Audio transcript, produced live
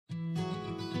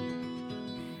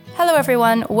Hello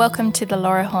everyone, welcome to the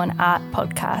Laura Horn Art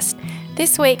Podcast.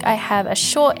 This week I have a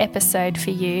short episode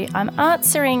for you. I'm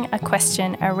answering a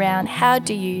question around how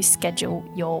do you schedule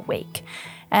your week?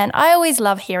 And I always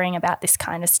love hearing about this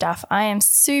kind of stuff. I am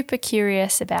super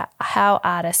curious about how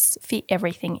artists fit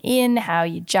everything in, how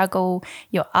you juggle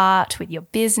your art with your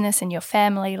business and your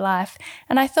family life.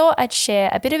 And I thought I'd share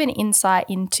a bit of an insight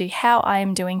into how I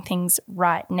am doing things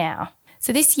right now.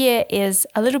 So this year is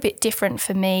a little bit different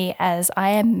for me as I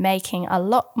am making a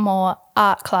lot more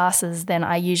art classes than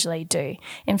I usually do.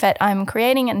 In fact, I'm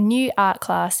creating a new art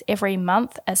class every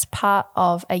month as part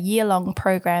of a year-long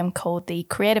program called the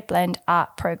Creative Blend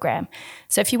Art Program.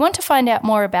 So if you want to find out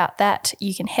more about that,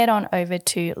 you can head on over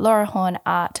to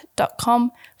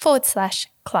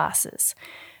laurahornart.com/classes.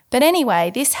 But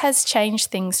anyway, this has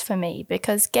changed things for me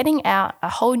because getting out a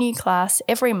whole new class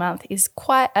every month is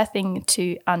quite a thing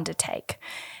to undertake.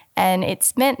 And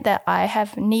it's meant that I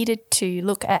have needed to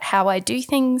look at how I do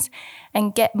things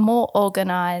and get more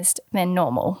organised than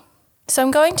normal. So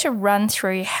I'm going to run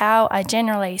through how I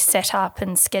generally set up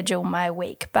and schedule my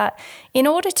week. But in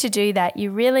order to do that,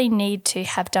 you really need to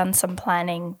have done some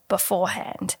planning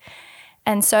beforehand.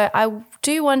 And so I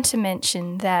do want to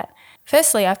mention that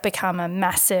firstly, I've become a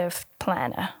massive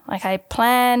planner. Like I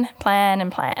plan.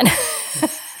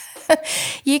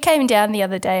 You came down the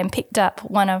other day and picked up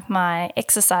one of my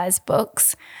exercise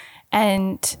books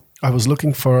and I was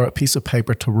looking for a piece of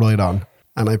paper to write on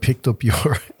and I picked up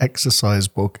your exercise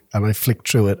book and I flicked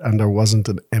through it and there wasn't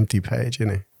an empty page in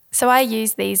it. So I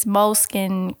use these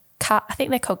Moleskine, I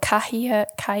think they're called I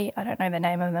don't know the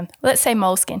name of them. Let's say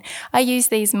Moleskine. I use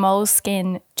these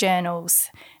Moleskine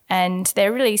journals. And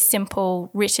they're really simple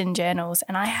written journals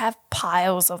and I have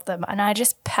piles of them and I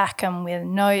just pack them with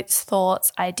notes,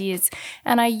 thoughts, ideas.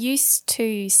 And I used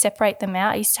to separate them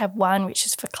out. I used to have one which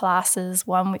was for classes,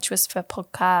 one which was for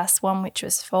podcasts, one which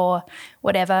was for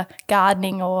whatever,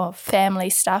 gardening or family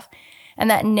stuff.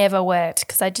 And that never worked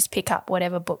because I just pick up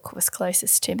whatever book was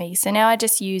closest to me. So now I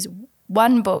just use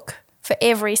one book for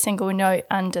every single note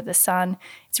under the sun.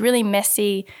 It's really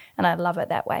messy and I love it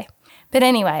that way. But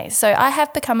anyway, so I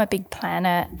have become a big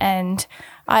planner and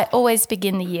I always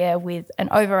begin the year with an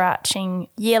overarching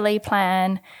yearly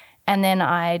plan and then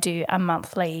I do a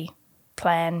monthly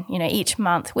plan. You know, each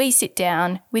month we sit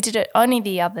down. We did it only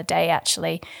the other day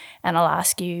actually, and I'll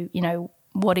ask you,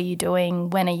 what are you doing?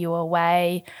 When are you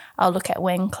away? I'll look at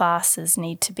when classes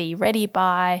need to be ready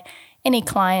by, any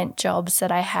client jobs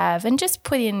that I have, and just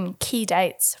put in key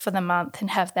dates for the month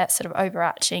and have that sort of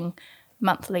overarching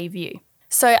monthly view.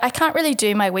 So I can't really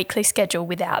do my weekly schedule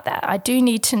without that. I do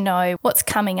need to know what's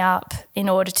coming up in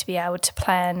order to be able to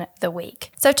plan the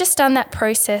week. So I've just done that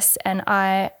process and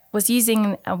I was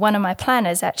using one of my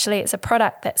planners actually. It's a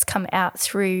product that's come out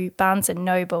through Barnes &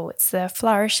 Noble. It's the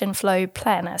Flourish and Flow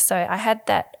planner. So I had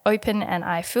that open and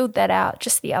I filled that out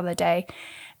just the other day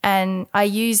and I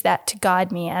use that to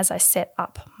guide me as I set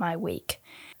up my week.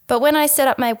 But when I set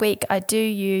up my week, I do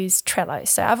use Trello.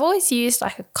 So I've always used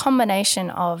like a combination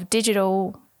of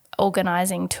digital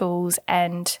organising tools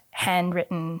and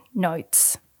handwritten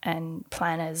notes and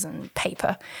planners and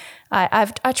paper. I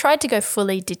tried to go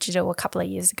fully digital a couple of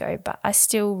years ago, but I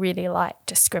still really like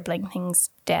just scribbling things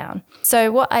down. So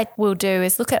what I will do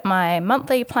is look at my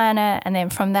monthly planner and then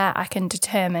from that I can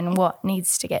determine what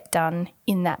needs to get done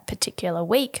in that particular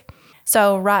week. So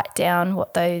I'll write down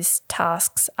what those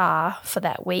tasks are for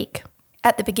that week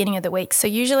at the beginning of the week. So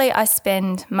usually I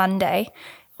spend Monday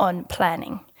on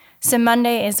planning. So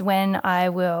Monday is when I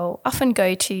will often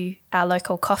go to our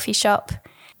local coffee shop,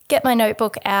 get my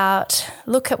notebook out,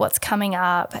 look at what's coming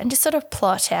up and just sort of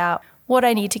plot out what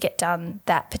I need to get done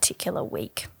that particular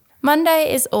week.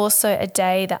 Monday is also a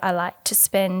day that I like to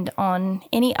spend on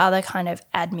any other kind of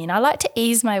admin. I like to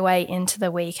ease my way into the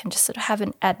week and just sort of have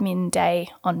an admin day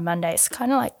on Monday. It's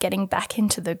kind of like getting back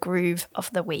into the groove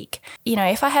of the week.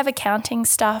 If I have accounting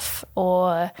stuff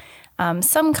or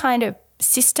some kind of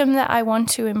system that I want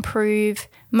to improve,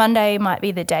 Monday might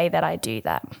be the day that I do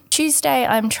that. Tuesday,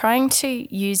 I'm trying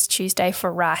to use Tuesday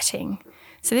for writing.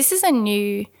 So this is a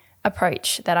new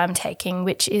approach that I'm taking,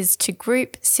 which is to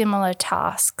group similar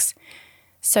tasks.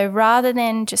 So rather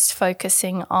than just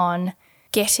focusing on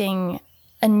getting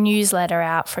a newsletter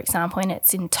out, for example, in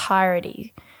its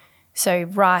entirety, so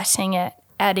writing it,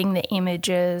 adding the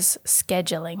images,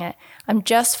 scheduling it, I'm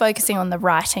just focusing on the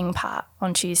writing part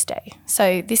on Tuesday.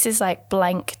 So this is like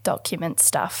blank document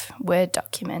stuff, Word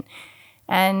document.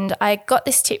 And I got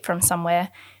this tip from somewhere,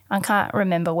 I can't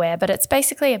remember where, but it's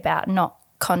basically about not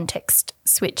context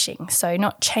switching, so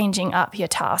not changing up your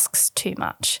tasks too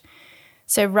much.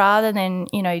 So rather than,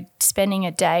 spending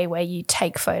a day where you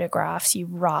take photographs, you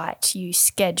write, you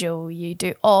schedule, you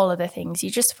do all of the things, you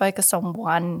just focus on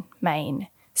one main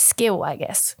skill, I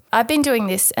guess. I've been doing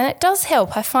this and it does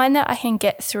help. I find that I can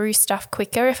get through stuff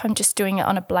quicker if I'm just doing it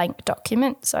on a blank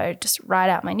document. So just write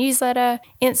out my newsletter,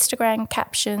 Instagram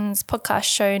captions, podcast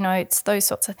show notes, those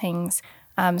sorts of things.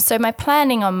 So my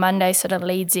planning on Monday sort of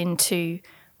leads into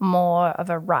more of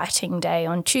a writing day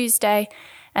on Tuesday.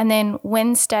 And then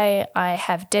Wednesday I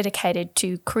have dedicated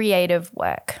to creative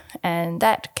work, and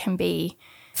that can be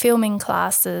filming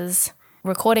classes,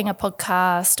 recording a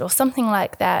podcast or something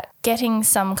like that, getting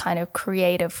some kind of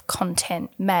creative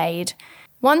content made.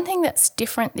 One thing that's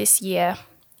different this year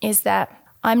is that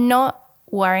I'm not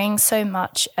worrying so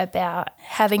much about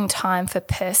having time for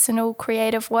personal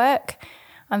creative work.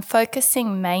 I'm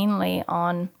focusing mainly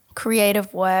on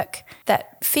creative work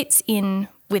that fits in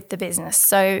with the business.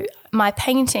 So my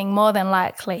painting more than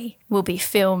likely will be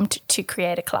filmed to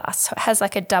create a class. So it has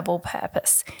like a double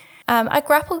purpose. I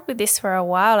grappled with this for a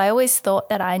while. I always thought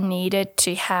that I needed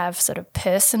to have sort of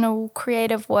personal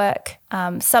creative work,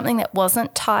 something that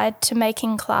wasn't tied to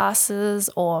making classes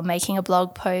or making a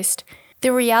blog post.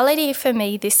 The reality for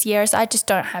me this year is I just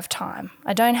don't have time.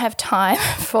 I don't have time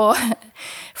for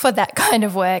that kind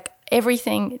of work.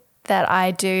 Everything that I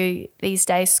do these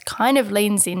days kind of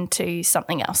leans into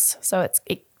something else. So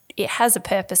it has a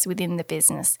purpose within the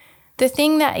business. The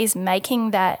thing that is making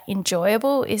that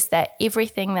enjoyable is that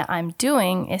everything that I'm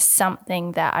doing is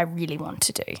something that I really want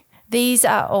to do. These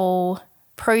are all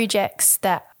projects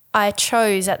that I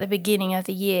chose at the beginning of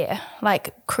the year,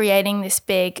 like creating this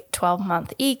big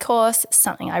 12-month e-course,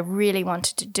 something I really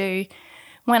wanted to do.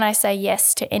 When I say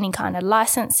yes to any kind of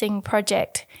licensing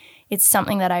project, it's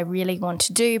something that I really want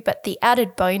to do, but the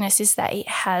added bonus is that it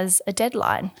has a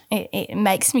deadline. It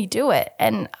makes me do it.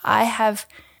 And I have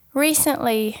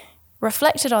recently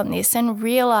reflected on this and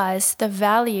realised the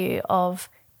value of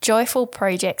joyful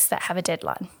projects that have a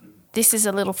deadline. This is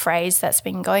a little phrase that's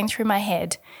been going through my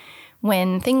head.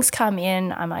 When things come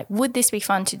in, I'm like, would this be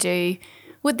fun to do?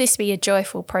 Would this be a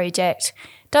joyful project?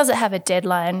 Does it have a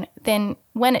deadline? Then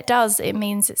when it does, it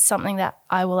means it's something that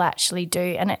I will actually do,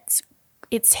 and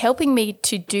it's helping me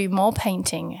to do more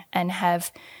painting and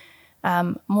have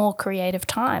more creative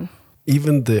time.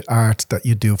 Even the art that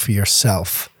you do for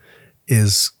yourself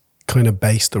is kind of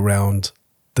based around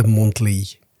the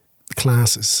monthly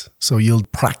classes. So you'll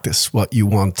practice what you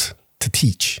want to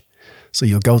teach. So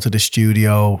you'll go to the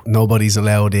studio, nobody's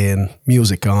allowed in,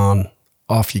 music on,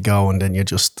 off you go, and then you're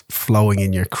just flowing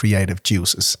in your creative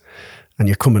juices. And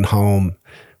you're coming home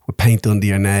with paint under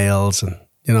your nails and,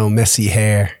 messy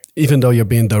hair. Even though you're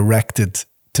being directed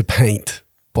to paint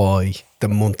by the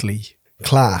monthly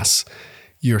class,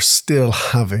 you're still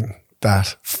having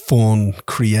that fun,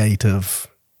 creative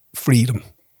freedom.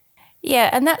 Yeah,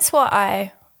 and that's what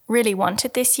I really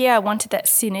wanted this year. I wanted that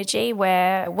synergy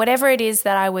where whatever it is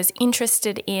that I was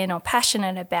interested in or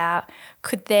passionate about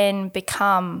could then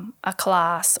become a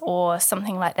class or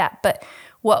something like that. But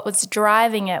what was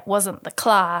driving it wasn't the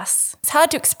class. It's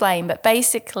hard to explain, but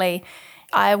basically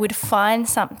I would find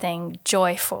something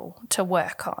joyful to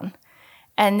work on,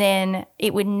 and then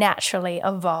it would naturally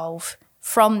evolve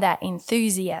from that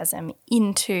enthusiasm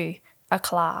into a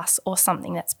class or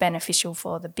something that's beneficial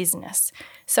for the business.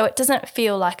 So it doesn't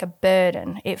feel like a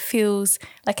burden. It feels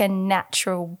like a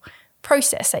natural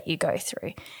process that you go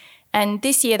through. And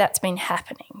this year that's been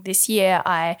happening. This year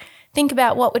I think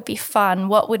about what would be fun,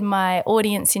 what would my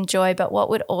audience enjoy, but what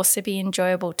would also be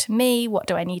enjoyable to me, what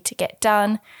do I need to get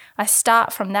done. I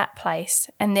start from that place,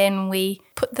 and then we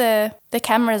put the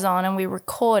cameras on and we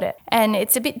record it. And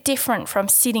it's a bit different from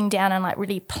sitting down and like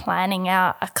really planning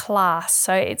out a class.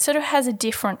 So it sort of has a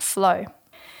different flow.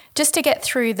 Just to get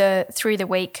through the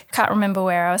week, can't remember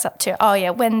where I was up to. Oh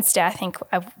yeah, Wednesday I think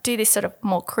I do this sort of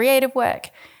more creative work.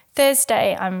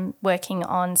 Thursday, I'm working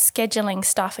on scheduling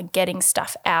stuff and getting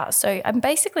stuff out. So I'm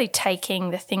basically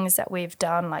taking the things that we've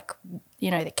done, like,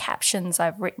 the captions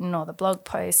I've written or the blog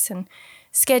posts, and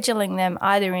scheduling them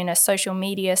either in a social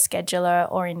media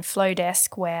scheduler or in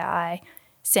Flowdesk where I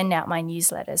send out my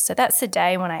newsletters. So that's the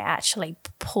day when I actually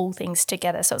pull things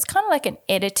together. So it's kind of like an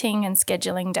editing and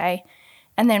scheduling day.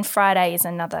 And then Friday is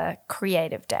another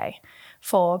creative day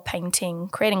for painting,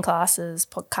 creating classes,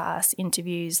 podcasts,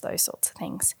 interviews, those sorts of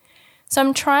things. So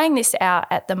I'm trying this out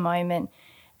at the moment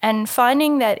and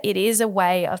finding that it is a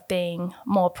way of being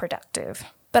more productive.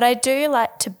 But I do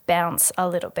like to bounce a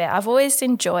little bit. I've always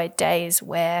enjoyed days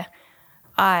where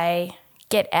I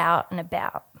get out and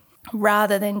about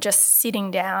rather than just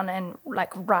sitting down and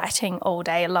like writing all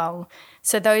day long.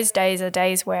 So those days are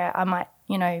days where I might,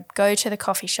 go to the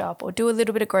coffee shop or do a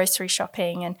little bit of grocery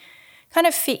shopping and kind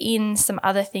of fit in some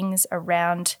other things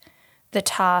around the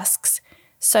tasks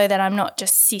so that I'm not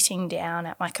just sitting down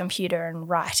at my computer and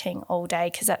writing all day,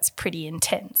 because that's pretty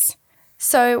intense.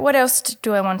 So what else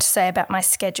do I want to say about my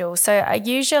schedule? So I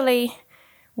usually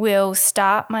will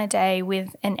start my day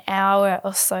with an hour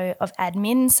or so of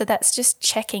admin. So that's just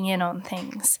checking in on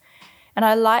things. And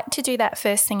I like to do that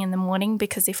first thing in the morning,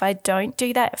 because if I don't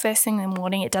do that first thing in the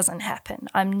morning, it doesn't happen.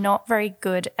 I'm not very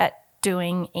good at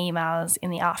doing emails in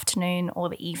the afternoon or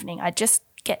the evening. I just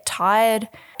get tired.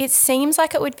 It seems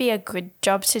like it would be a good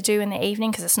job to do in the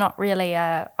evening, because it's not really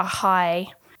a high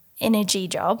energy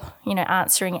job.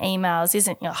 Answering emails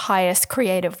isn't your highest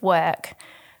creative work.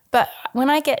 But when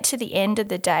I get to the end of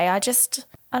the day, I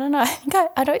don't know,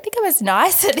 I don't think I'm as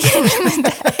nice at the end of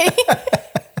the day.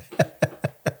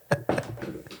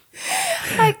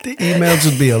 The emails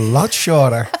would be a lot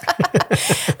shorter. Like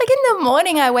in the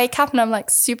morning, I wake up and I'm like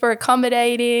super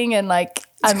accommodating and like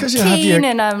I'm keen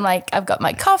and I'm like, I've got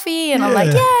my coffee and I'm like,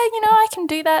 I can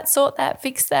do that, sort that,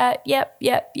 fix that. Yep.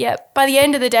 By the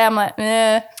end of the day, I'm like,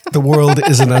 The world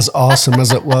isn't as awesome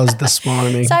as it was this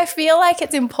morning. So I feel like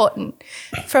it's important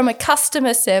from a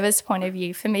customer service point of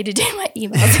view for me to do my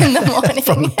emails in the morning.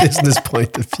 From a business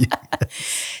point of view.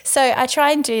 So I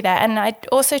try and do that. And I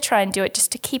also try and do it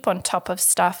just to keep on top of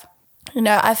stuff.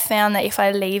 I've found that if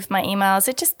I leave my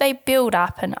emails, they build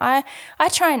up, and I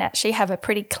try and actually have a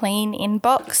pretty clean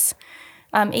inbox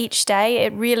each day.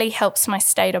 It really helps my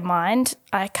state of mind.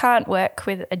 I can't work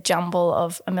with a jumble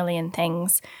of a million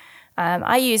things.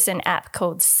 I use an app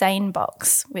called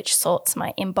SaneBox, which sorts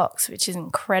my inbox, which is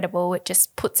incredible. It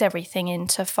just puts everything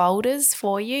into folders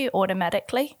for you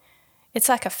automatically. It's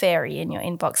like a fairy in your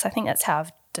inbox. I think that's how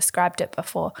I've described it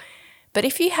before. But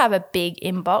if you have a big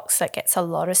inbox that gets a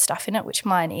lot of stuff in it, which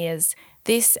mine is,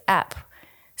 this app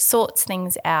sorts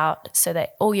things out so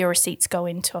that all your receipts go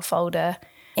into a folder.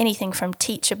 Anything from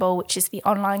Teachable, which is the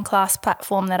online class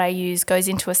platform that I use, goes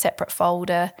into a separate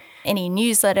folder. Any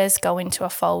newsletters go into a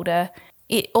folder.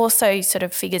 It also sort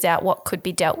of figures out what could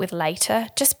be dealt with later,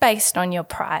 just based on your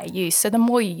prior use. So the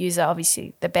more you use it,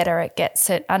 obviously, the better it gets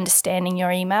at understanding your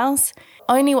emails.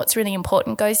 Only what's really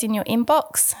important goes in your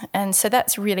inbox, and so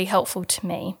that's really helpful to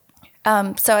me.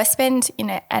 So I spend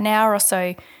an hour or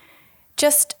so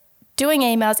just doing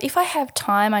emails. If I have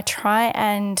time, I try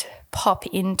and pop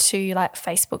into like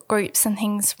Facebook groups and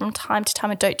things from time to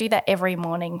time. I don't do that every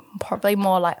morning, probably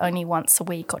more like only once a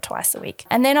week or twice a week.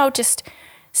 And then I'll just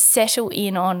settle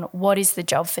in on what is the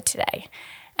job for today.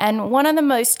 And one of the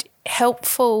most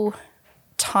helpful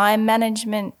time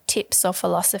management tips or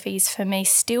philosophies for me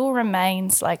still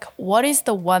remains like, what is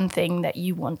the one thing that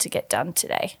you want to get done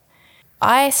today?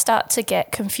 I start to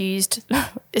get confused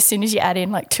as soon as you add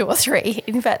in like 2 or 3.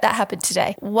 In fact, that happened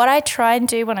today. What I try and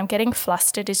do when I'm getting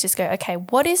flustered is just go, okay,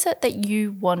 what is it that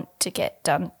you want to get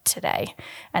done today?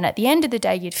 And at the end of the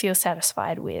day, you'd feel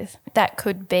satisfied with. That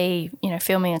could be,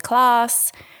 filming a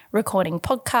class, recording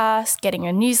podcasts, getting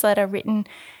a newsletter written.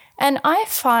 And I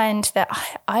find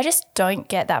that I just don't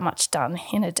get that much done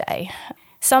in a day.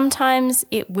 Sometimes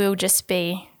it will just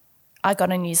be, I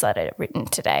got a newsletter written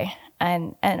today.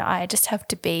 And I just have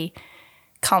to be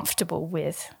comfortable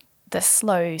with the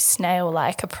slow,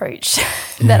 snail-like approach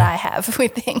that I have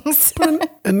with things.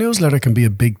 But a newsletter can be a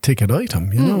big ticket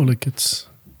item, like it's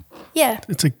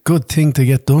a good thing to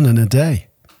get done in a day.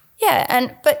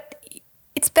 Yeah, but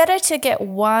it's better to get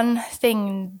one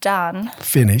thing done,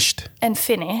 finished,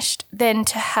 than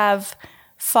to have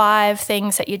 5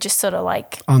 things that you're just sort of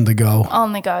like on the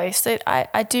go. So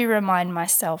I do remind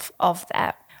myself of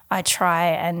that. I try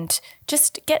and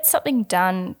just get something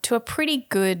done to a pretty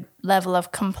good level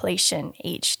of completion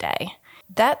each day.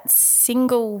 That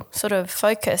single sort of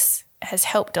focus has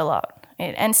helped a lot.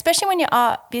 And especially when your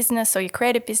art business or your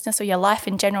creative business or your life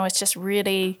in general is just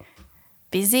really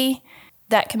busy,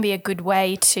 that can be a good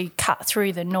way to cut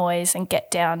through the noise and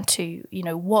get down to,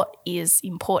 what is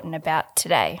important about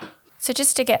today. So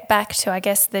just to get back to, I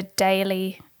guess, the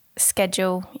daily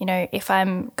schedule, if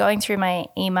I'm going through my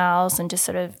emails and just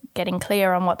sort of getting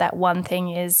clear on what that one thing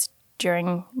is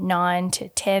during 9 to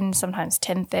 10, sometimes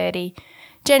 10:30,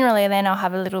 generally then I'll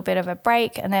have a little bit of a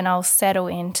break and then I'll settle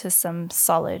into some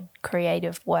solid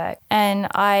creative work. And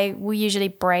I will usually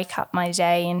break up my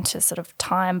day into sort of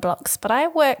time blocks, but I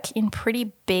work in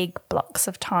pretty big blocks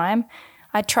of time.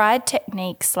 I tried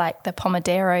techniques like the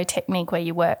Pomodoro technique where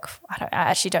you work, I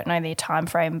actually don't know the time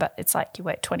frame, but it's like you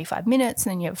work 25 minutes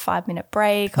and then you have a 5-minute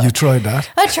break. You tried that?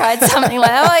 I tried something like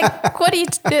that. I'm like, what do you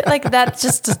do? Like that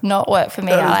just does not work for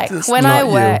me. When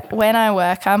I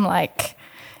work, I'm like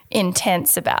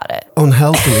intense about it.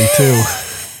 Unhealthily too.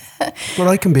 But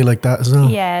I can be like that as well.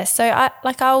 Yeah, so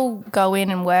I'll go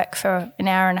in and work for an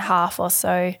hour and a half or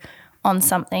so on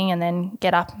something and then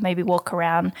get up, maybe walk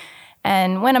around.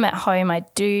 And when I'm at home, I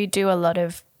do a lot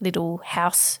of little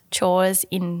house chores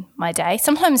in my day.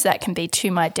 Sometimes that can be to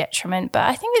my detriment, but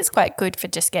I think it's quite good for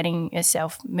just getting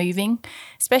yourself moving,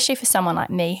 especially for someone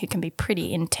like me who can be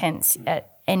pretty intense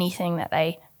at anything that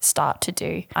they start to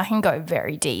do. I can go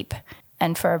very deep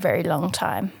and for a very long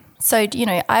time. So,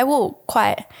 I will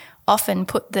quite often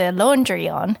put the laundry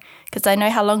on because I know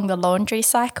how long the laundry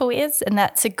cycle is, and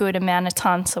that's a good amount of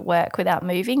time to work without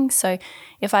moving. So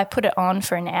if I put it on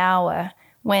for an hour,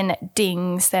 when it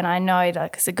dings, then I know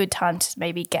that it's a good time to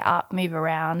maybe get up, move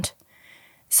around.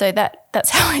 So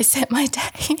that's how I set my day.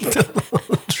 The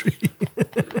laundry.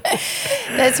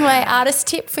 That's my artist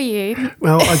tip for you.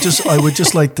 Well, I would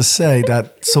just like to say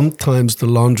that sometimes the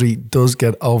laundry does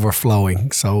get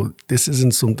overflowing. So this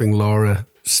isn't something Laura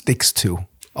sticks to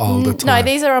all the time. No,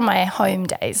 these are on my home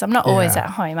days. I'm not always at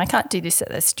home. I can't do this at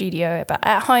the studio, but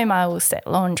at home I will set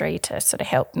laundry to sort of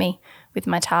help me with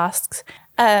my tasks.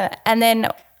 And then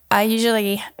I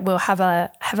usually will have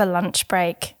a lunch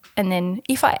break. And then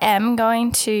if I am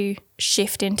going to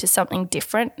shift into something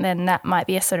different, then that might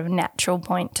be a sort of natural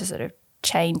point to sort of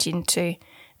change into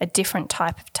a different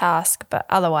type of task. But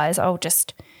otherwise I'll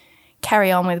just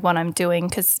carry on with what I'm doing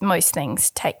because most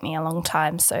things take me a long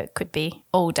time. So it could be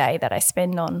all day that I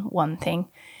spend on one thing.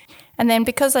 And then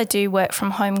because I do work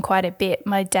from home quite a bit,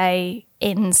 my day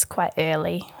ends quite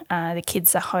early. The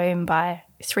kids are home by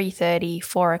 3:30,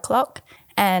 4 o'clock,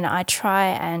 and I try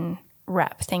and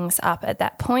wrap things up at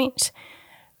that point.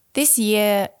 This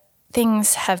year,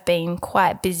 things have been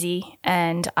quite busy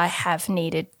and I have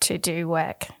needed to do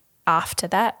work after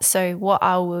that. So what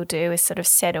I will do is sort of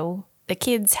settle the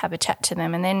kids, have a chat to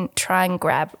them, and then try and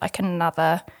grab like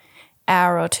another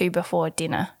hour or two before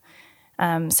dinner.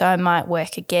 So I might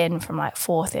work again from like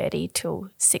 4:30 till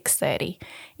 6:30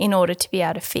 in order to be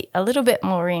able to fit a little bit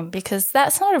more in because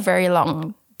that's not a very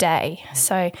long day.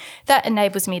 So that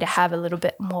enables me to have a little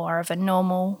bit more of a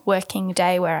normal working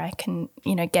day where I can,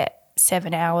 get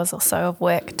 7 hours or so of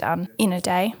work done in a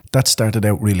day. That started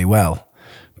out really well,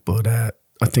 but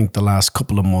I think the last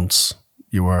couple of months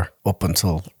you were up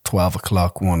until 12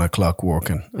 o'clock, 1 o'clock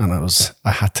working, and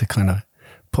I had to kind of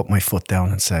put my foot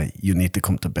down and say, you need to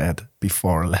come to bed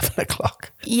before 11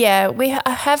 o'clock. Yeah, I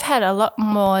have had a lot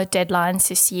more deadlines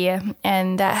this year,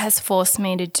 and that has forced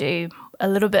me to do a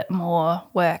little bit more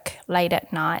work late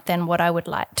at night than what I would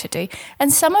like to do.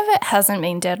 And some of it hasn't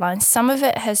been deadlines. Some of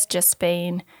it has just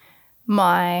been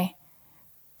my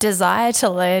desire to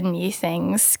learn new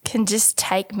things can just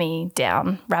take me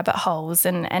down rabbit holes,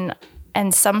 and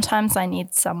sometimes I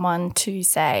need someone to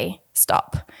say,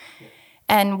 stop.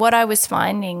 And what I was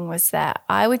finding was that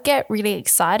I would get really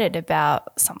excited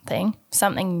about something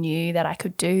new that I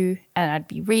could do, and I'd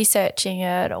be researching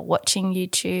it or watching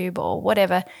YouTube or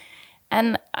whatever.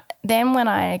 And then when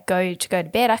I go to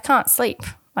bed, I can't sleep.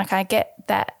 Like I get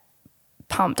that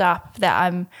pumped up that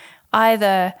I'm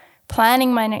either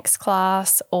planning my next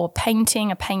class or painting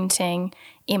a painting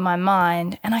in my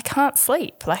mind, and I can't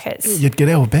sleep. Like you'd get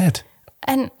out of bed.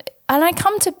 And I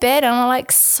come to bed and I'm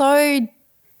like so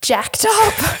jacked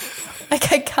up.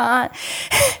 Like I can't.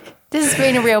 This has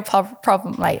been a real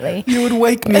problem lately. You would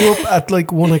wake me up at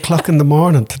like 1 o'clock in the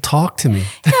morning to talk to me.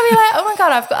 I'd be like, oh my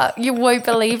God, you won't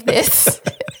believe this.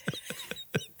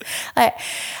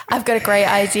 I've got a great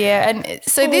idea. And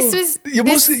so this was...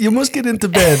 You must get into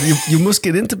bed. You must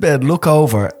get into bed, look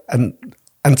over and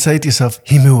say to yourself,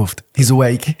 he moved, he's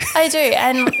awake. I do.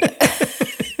 And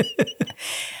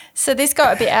so this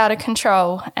got a bit out of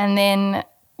control. And then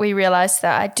we realised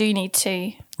that I do need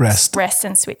to rest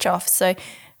and switch off. So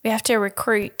we have to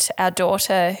recruit our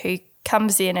daughter who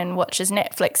comes in and watches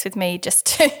Netflix with me just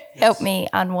to help me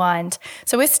unwind.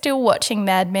 So we're still watching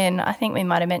Mad Men. I think we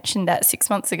might have mentioned that 6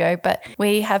 months ago, but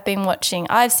we have been watching,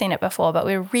 I've seen it before, but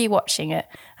we're rewatching it.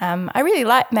 I really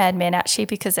like Mad Men actually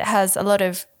because it has a lot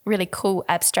of really cool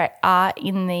abstract art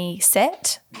in the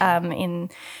set, in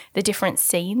the different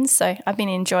scenes. So I've been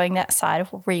enjoying that side of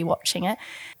rewatching it.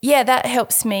 Yeah, that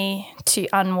helps me to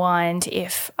unwind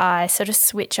if I sort of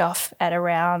switch off at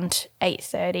around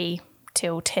 8:30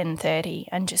 till 10:30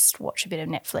 and just watch a bit of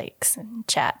Netflix and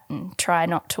chat and try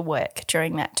not to work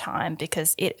during that time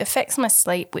because it affects my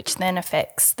sleep, which then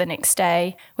affects the next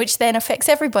day, which then affects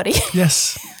everybody.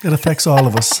 Yes, it affects all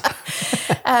of us.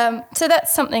 So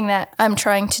that's something that I'm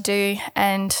trying to do.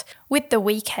 And with the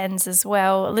weekends as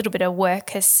well, a little bit of work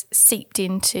has seeped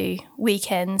into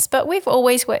weekends, but we've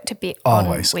always worked a bit on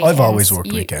weekends. I've always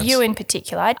worked weekends. You in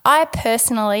particular. I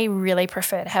personally really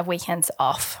prefer to have weekends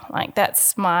off. Like,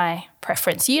 that's my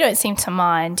preference. You don't seem to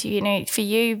mind. You know, for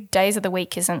you, days of the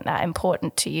week isn't that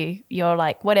important to you. You're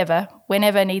like, whatever,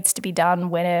 whenever needs to be done,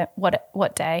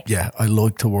 what day. Yeah, I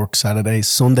like to work Saturdays.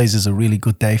 Sundays is a really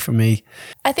good day for me.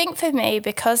 I think for me,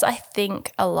 because I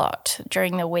think a lot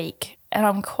during the week and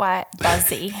I'm quite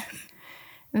buzzy,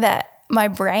 that my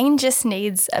brain just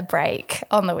needs a break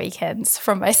on the weekends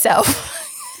from myself.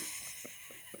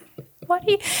 What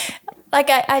do you, like,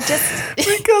 I just...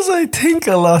 Because I think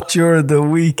a lot during the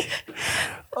week.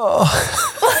 Oh.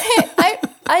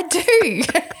 I do.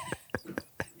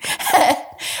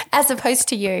 As opposed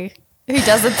to you, who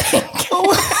doesn't think.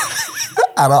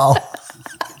 At all.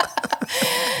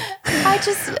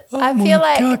 I feel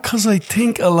like... because I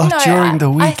think a lot during the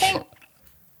week. I think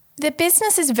the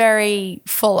business is very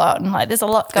full on. Like, there's a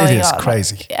lot going on. It is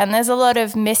crazy. And there's a lot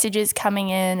of messages coming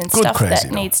in and stuff that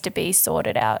needs to be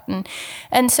sorted out.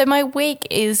 And so my week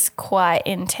is quite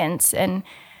intense, and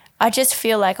I just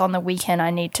feel like on the weekend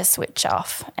I need to switch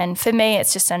off. And for me,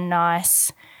 it's just a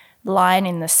nice line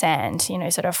in the sand, you know,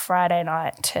 sort of Friday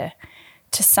night to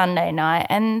Sunday night.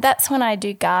 And that's when I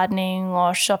do gardening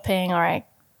or shopping, or I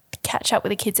catch up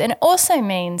with the kids. And it also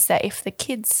means that if the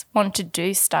kids want to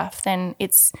do stuff, then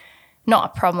it's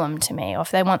not a problem to me. Or if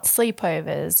they want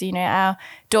sleepovers, you know, our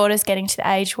daughter's getting to the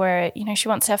age where, you know, she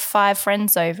wants to have 5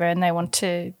 friends over and they want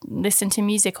to listen to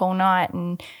music all night.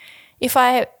 And if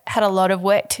I had a lot of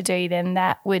work to do, then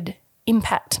that would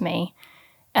impact me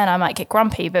and I might get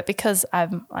grumpy. But because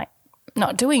I'm like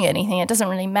not doing anything, it doesn't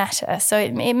really matter. So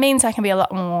it means I can be a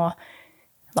lot more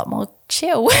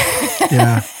chill.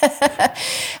 Yeah.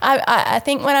 I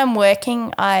think when I'm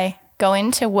working, I go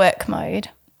into work mode.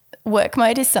 Work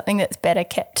mode is something that's better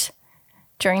kept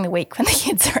during the week when the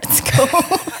kids are at school.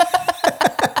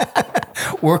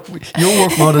 Your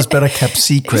work mode is better kept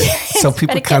secret, so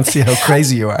people can't see how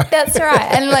crazy you are. That's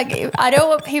right. And like, I don't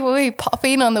want people who pop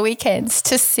in on the weekends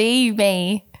to see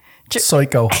me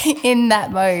psycho in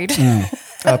that mode.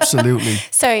 Absolutely.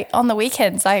 So on the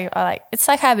weekends, I like, it's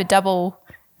like I have a double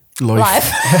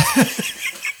life.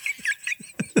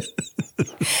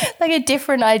 Like a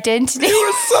different identity.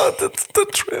 That's the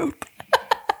truth.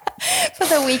 For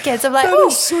the weekends, I'm like, that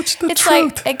is such the it's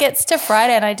truth. like it gets to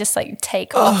Friday and I just like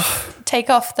take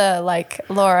off the like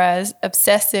Laura's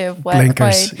obsessive work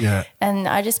blinkers, mode, yeah, and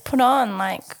I just put on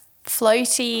like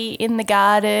floaty in the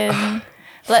garden.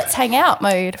 Let's hang out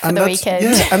mode for the weekend.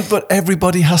 Yeah, but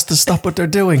everybody has to stop what they're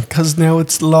doing because now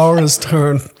it's Laura's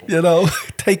turn. You know,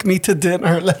 take me to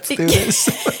dinner. Let's do this.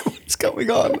 What's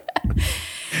going on?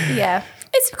 Yeah.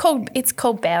 It's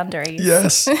called boundaries.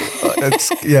 Yes.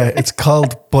 It's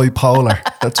called bipolar.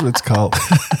 That's what it's called.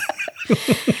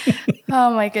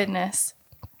 Oh my goodness.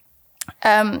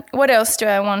 What else do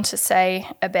I want to say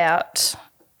about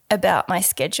my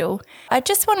schedule? I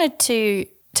just wanted to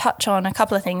touch on a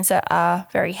couple of things that are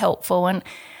very helpful, and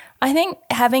I think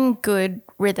having good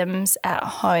rhythms at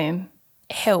home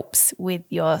helps with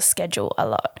your schedule a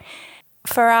lot.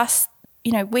 For us,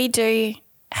 you know, we do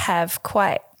have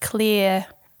quite clear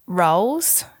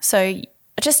roles. So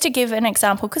just to give an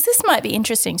example, because this might be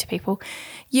interesting to people,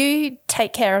 you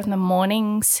take care of the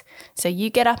mornings. So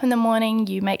you get up in the morning,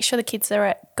 you make sure the kids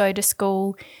go to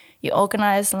school, you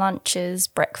organise lunches,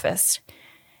 breakfast,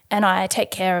 and I take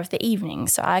care of the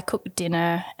evenings. So I cook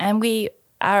dinner, and we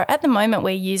are at the moment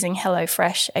we're using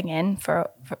HelloFresh again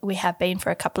we have been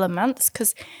for a couple of months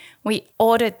because we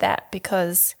ordered that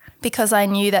because I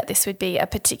knew that this would be a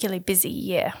particularly busy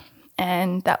year.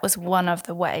 And that was one of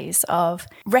the ways of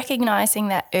recognising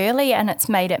that early, and it's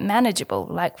made it manageable.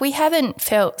 Like, we haven't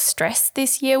felt stressed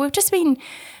this year. We've just been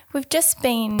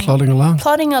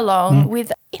plodding along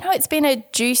with, you know, it's been a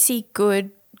juicy, good,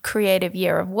 creative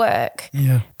year of work.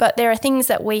 Yeah. But there are things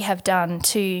that we have done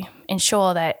to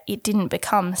ensure that it didn't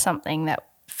become something that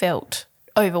felt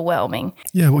overwhelming.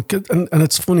 Yeah, well, and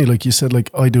it's funny, like you said,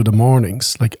 like I do the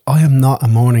mornings. Like, I am not a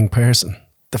morning person.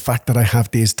 The fact that I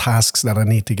have these tasks that I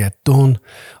need to get done.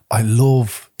 I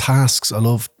love tasks. I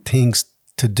love things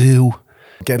to do.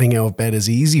 Getting out of bed is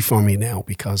easy for me now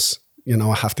because, you know,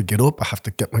 I have to get up. I have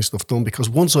to get my stuff done because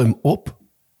once I'm up,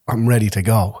 I'm ready to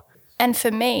go. And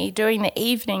for me, doing the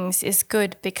evenings is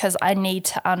good because I need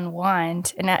to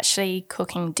unwind, and actually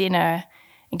cooking dinner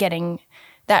and getting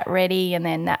that ready, and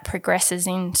then that progresses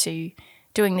into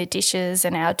doing the dishes,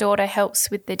 and our daughter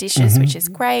helps with the dishes, which is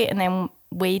great, and then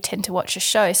we tend to watch a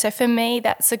show. So for me,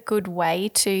 that's a good way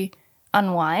to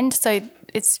unwind. So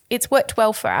it's worked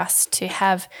well for us to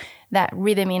have that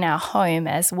rhythm in our home,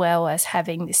 as well as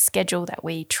having this schedule that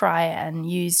we try and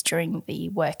use during the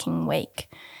working week.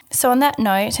 So on that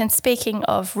note, and speaking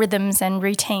of rhythms and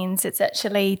routines, it's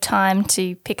actually time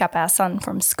to pick up our son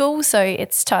from school. So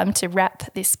it's time to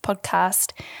wrap this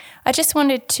podcast. I just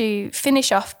wanted to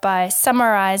finish off by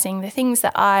summarising the things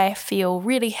that I feel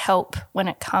really help when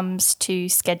it comes to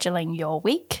scheduling your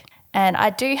week. And I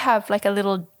do have like a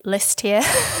little list here.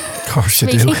 Of course you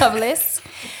do. Speaking of lists.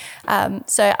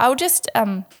 So I'll just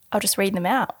read them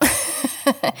out.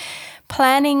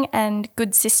 Planning and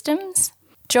good systems,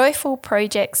 joyful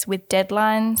projects with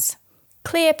deadlines,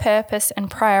 clear purpose and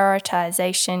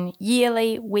prioritization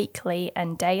yearly, weekly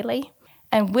and daily,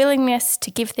 and willingness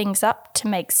to give things up to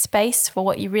make space for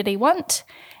what you really want,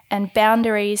 and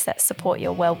boundaries that support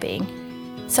your well-being.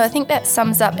 So I think that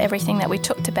sums up everything that we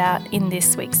talked about in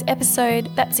this week's episode.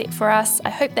 That's it for us. I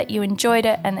hope that you enjoyed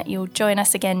it and that you'll join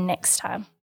us again next time.